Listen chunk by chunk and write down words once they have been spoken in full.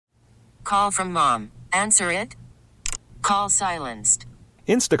Call from mom. Answer it. Call silenced.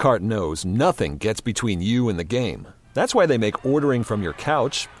 Instacart knows nothing gets between you and the game. That's why they make ordering from your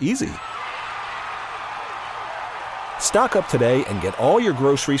couch easy. Stock up today and get all your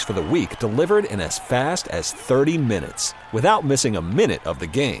groceries for the week delivered in as fast as 30 minutes without missing a minute of the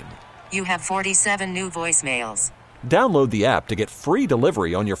game. You have 47 new voicemails. Download the app to get free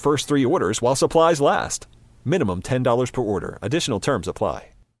delivery on your first 3 orders while supplies last. Minimum $10 per order. Additional terms apply.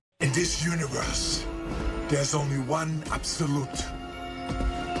 In this universe, there's only one absolute.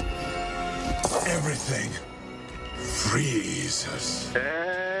 Everything freezes.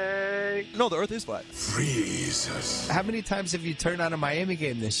 Hey. No, the Earth is flat. Freezes. How many times have you turned on a Miami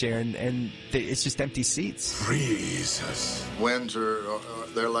game this year and it's just empty seats? Freezes. Winds are,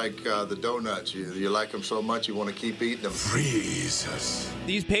 they're like the donuts. You like them so much you want to keep eating them. Freezes.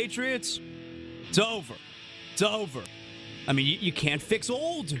 These Patriots, it's over. It's over. I mean, you can't fix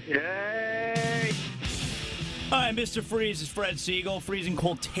old. Yay! Hi, Mr. Freeze is Fred Siegel,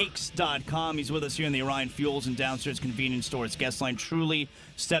 freezingcoldtakes.com. He's with us here in the Orion Fuels and Downstairs Convenience Stores guest line. Truly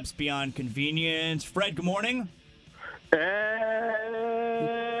steps beyond convenience. Fred, good morning. Hey!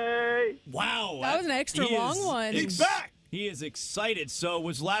 Wow. That was an extra long one. He's back. He is excited. So what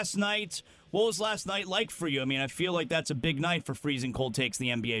was last night like for you? I mean, I feel like that's a big night for Freezing Cold Takes, the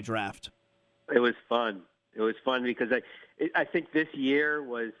NBA draft. It was fun. It was fun because I think this year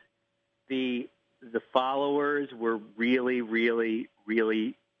was the followers were really, really,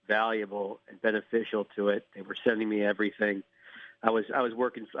 really valuable and beneficial to it. They were sending me everything. I was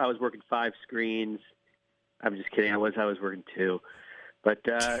working 5 screens. I'm just kidding. I was working 2, but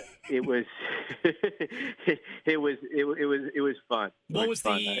it was it was fun. What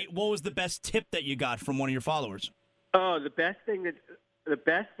was the best tip that you got from one of your followers? Oh, the best thing that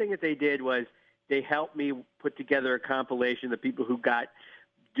they did was they helped me put together a compilation of people who got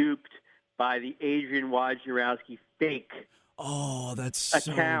duped by the Adrian Wojnarowski fake account.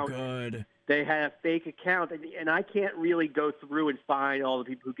 So good. They had a fake account, and I can't really go through and find all the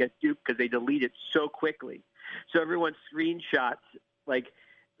people who get duped because they delete it so quickly. So everyone screenshots, like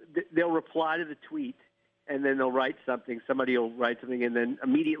they'll reply to the tweet, and then they'll write something. Somebody will write something, and then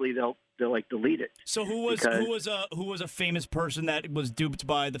immediately they'll like delete it. So who was a famous person that was duped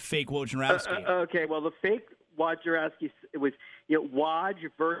by the fake Wojnarowski? Okay, well the fake Wojnarowski, it was Woj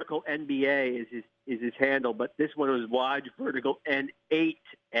Vertical NBA is his handle, but this one was Woj Vertical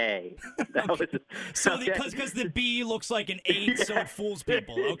N8A. That was so because the B looks like an 8, so it fools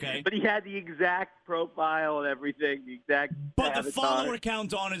people. Okay, but he had the exact profile and everything, the exact. But avatar. The follower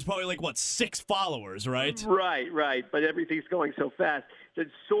count on is probably like 6 followers, right? Right. But everything's going so fast. The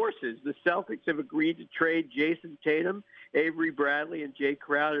sources: the Celtics have agreed to trade Jason Tatum, Avery Bradley, and Jay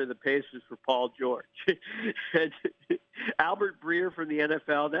Crowder to the Pacers for Paul George. And Albert Breer from the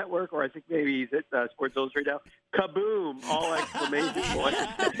NFL Network, or I think maybe he's at Sports Illustrated now. Kaboom! All exclamation points.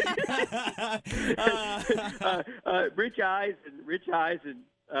 Rich Eisen.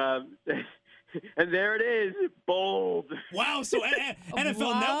 And there it is, bold. Wow! So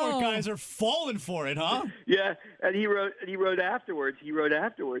NFL Network guys are falling for it, huh? Yeah, and he wrote afterwards.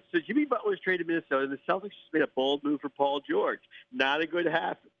 So Jimmy Butler's traded Minnesota, and the Celtics just made a bold move for Paul George. Not a good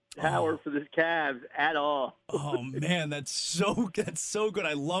hour for the Cavs at all. Oh man, that's so good.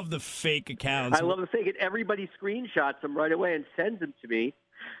 I love the fake accounts. I love the fake, and everybody screenshots them right away and sends them to me.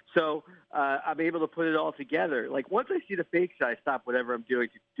 So I'm able to put it all together. Like once I see the fakes, I stop whatever I'm doing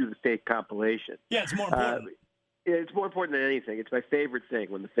to do the fake compilation. Yeah, it's more important. It's more important than anything. It's my favorite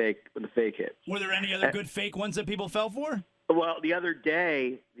thing when the fake hits. Were there any other good fake ones that people fell for? Well, the other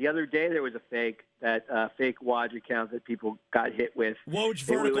day there was a fake Woj account that people got hit with. Woj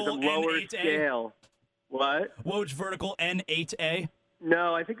Vertical it was a lower N8A. scale. What? Woj Vertical N8A.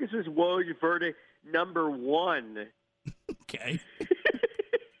 No, I think this was Woj Vertical number 1. Okay.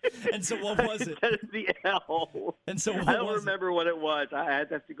 And so what was it? That is the L. And so I don't remember what it was. I had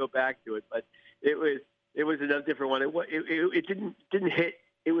to have to go back to it, but it was another different one. It didn't hit.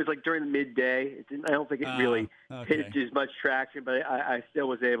 It was like during the midday. It didn't. I don't think it really hit as much traction, but I still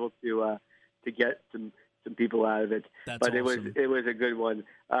was able to get some people out of it. That's but awesome. it was a good one.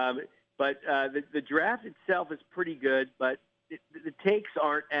 But the draft itself is pretty good, but the takes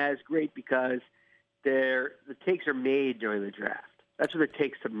aren't as great because the takes are made during the draft. That's what the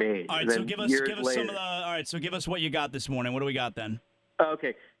takes are made. All right, so give us some of the. All right, so give us what you got this morning. What do we got then?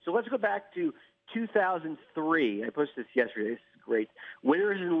 Okay, so let's go back to 2003. I posted this yesterday. This is great.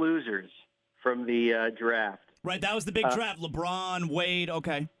 Winners and losers from the draft. Right, that was the big draft. LeBron, Wade.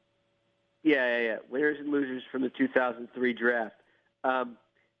 Okay. Yeah. Winners and losers from the 2003 draft.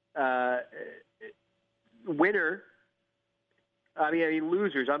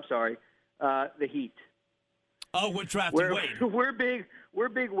 Losers. I'm sorry. The Heat. Oh, we're drafting Wade. We're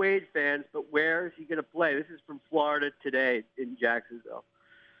big Wade fans, but where is he going to play? This is from Florida Today in Jacksonville.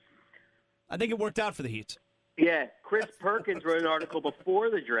 I think it worked out for the Heat. Yeah, Chris Perkins wrote an article before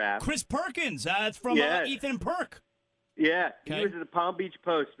the draft. Chris Perkins, that's from Ethan Perk. Yeah, okay. He was at the Palm Beach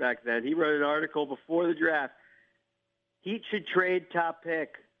Post back then. He wrote an article before the draft. Heat should trade top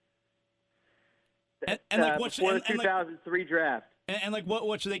pick. And like what before the 2003 draft. And like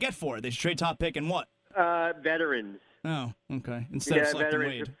what should they get for it? They should trade top pick and what? Veterans. Oh, okay. Instead of selecting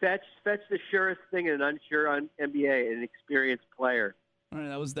veterans. Wade. Fetch the surest thing in an unsure on NBA, an experienced player. All right,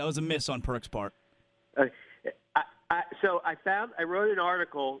 that was a miss on Perk's part. I wrote an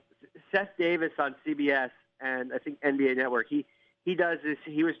article. Seth Davis on CBS and I think NBA Network. He does this.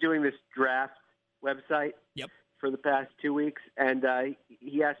 He was doing this draft website. Yep. For the past 2 weeks, and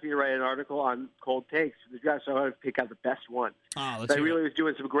he asked me to write an article on cold takes for the draft, so I wanted to pick out the best ones. Oh, I really was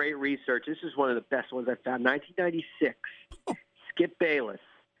doing some great research. This is one of the best ones I found. 1996, Skip Bayless,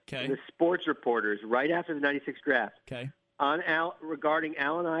 the sports reporters, right after the 96 draft, regarding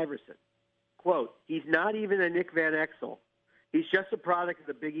Allen Iverson. Quote, he's not even a Nick Van Exel. He's just a product of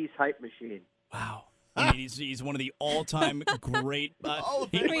the Big East hype machine. Wow. I mean, he's one of the all-time great.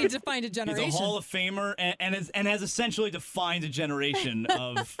 He defined a generation. He's a Hall of Famer and has essentially defined a generation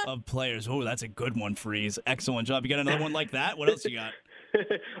of players. Oh, that's a good one, Freeze. Excellent job. You got another one like that? What else you got?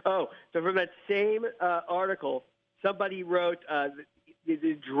 So from that same article, somebody wrote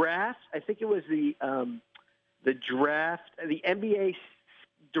the draft. I think it was the draft. The NBA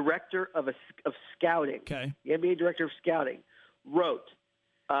director of scouting. Okay. The NBA director of scouting wrote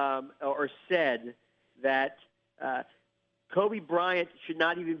or said that Kobe Bryant should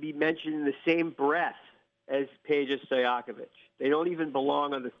not even be mentioned in the same breath as Peja Stojakovic. They don't even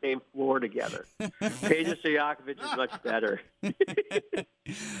belong on the same floor together. Peja Stojakovic is much better.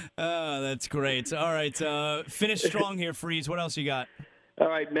 Oh, that's great. All right, finish strong here, Freeze. What else you got? All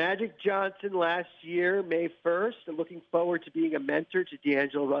right, Magic Johnson last year, May 1st. I'm looking forward to being a mentor to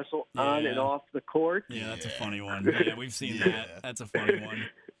D'Angelo Russell on and off the court. Yeah, that's a funny one. Yeah, we've seen that. That's a funny one.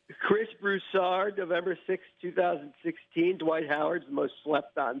 Chris Broussard, November 6, 2016. Dwight Howard's the most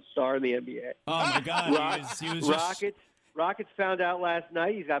slept-on star in the NBA. Oh, my God. He was Rockets found out last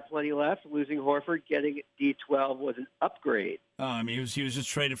night he's got plenty left. Losing Horford, getting D12 was an upgrade. Oh, I mean, he was just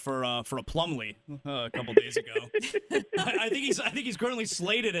traded for a Plumlee a couple days ago. I think he's currently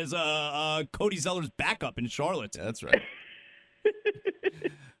slated as Cody Zeller's backup in Charlotte. Yeah, that's right.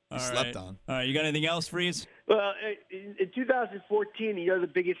 Slept on. All right, you got anything else, Freeze? Well, in 2014, the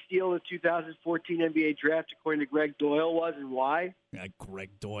biggest steal of the 2014 NBA draft, according to Greg Doyle, was and why? Yeah, Greg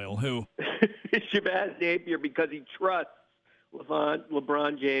Doyle. Who? Shabazz Napier, because he trusts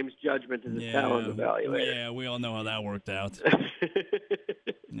LeBron James' judgment as a talent evaluator. Yeah, we all know how that worked out.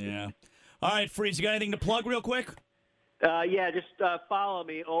 Yeah. All right, Freeze, you got anything to plug real quick? Just follow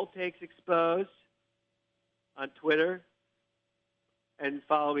me, Old Takes Exposed, on Twitter, and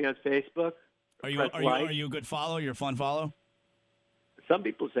follow me on Facebook. Are you a good follow? You're a fun follow? Some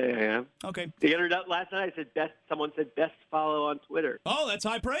people say I am. Okay. The internet last night I said best. Someone said best follow on Twitter. Oh, that's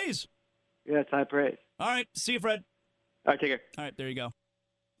high praise. Yeah, it's high praise. All right. See you, Fred. All right, take care. All right, there you go.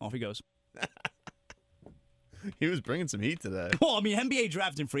 Off he goes. He was bringing some heat today. Well, I mean, NBA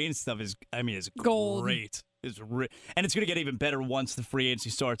draft and free agency stuff is gold. Great. And it's going to get even better once the free agency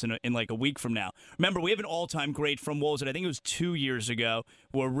starts in like a week from now. Remember, we have an all-time great from, what was it? I think it was 2 years ago,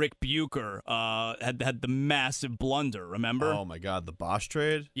 where Rick Bucher had the massive blunder, remember? Oh, my God, the Bosch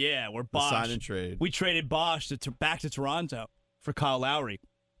trade? Yeah, where Bosch. The sign and trade. We traded Bosch back to Toronto for Kyle Lowry.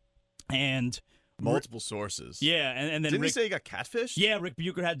 And multiple sources. Yeah, and then didn't he say he got catfished? Yeah, Rick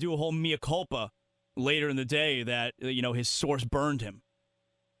Bucher had to do a whole mea culpa later in the day that his source burned him.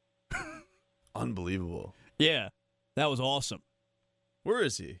 Unbelievable. Yeah, that was awesome. Where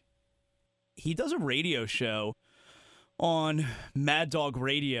is he? He does a radio show on Mad Dog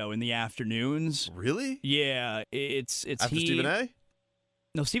Radio in the afternoons. Really? Yeah, it's after Stephen A?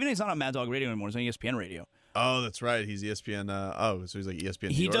 No, Stephen A's not on Mad Dog Radio anymore. He's on ESPN Radio. Oh, that's right. He's ESPN. So he's like ESPN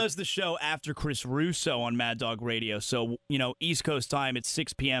New He York? does the show after Chris Russo on Mad Dog Radio. So, East Coast time, it's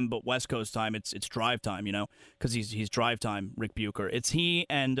 6 p.m., but West Coast time, it's drive time, because he's drive time, Rick Bucher. It's he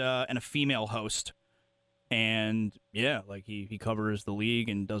and a female host. And, yeah, like he covers the league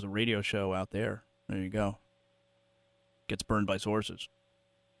and does a radio show out there. There you go. Gets burned by sources.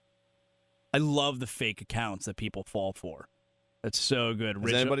 I love the fake accounts that people fall for. That's so good.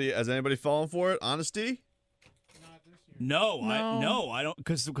 Has anybody fallen for it? Honesty? No, I don't,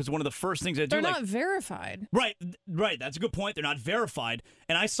 because one of the first things I do, They're not verified. Right. That's a good point. They're not verified.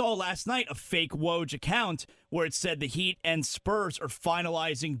 And I saw last night a fake Woj account where it said the Heat and Spurs are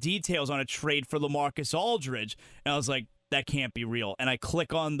finalizing details on a trade for LaMarcus Aldridge. And I was like, that can't be real. And I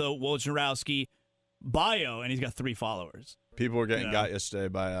click on the Wojnarowski bio, and he's got 3 followers. People were getting got yesterday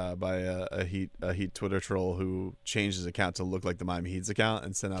by a Heat Twitter troll who changed his account to look like the Miami Heat's account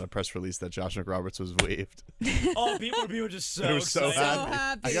and sent out a press release that Josh McRoberts was waived. Oh, people were just so It was so excited.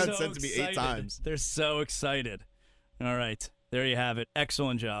 happy. I got it sent to me 8 times. They're so excited. All right. There you have it.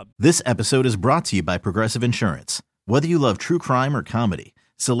 Excellent job. This episode is brought to you by Progressive Insurance. Whether you love true crime or comedy,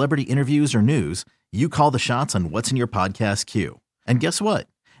 celebrity interviews or news, you call the shots on what's in your podcast queue. And guess what?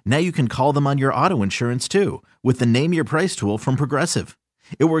 Now you can call them on your auto insurance too with the Name Your Price tool from Progressive.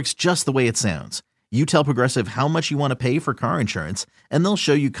 It works just the way it sounds. You tell Progressive how much you want to pay for car insurance, and they'll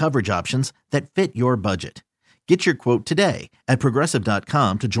show you coverage options that fit your budget. Get your quote today at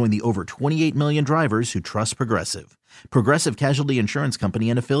Progressive.com to join the over 28 million drivers who trust Progressive. Progressive Casualty Insurance Company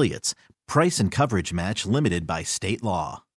and Affiliates. Price and coverage match limited by state law.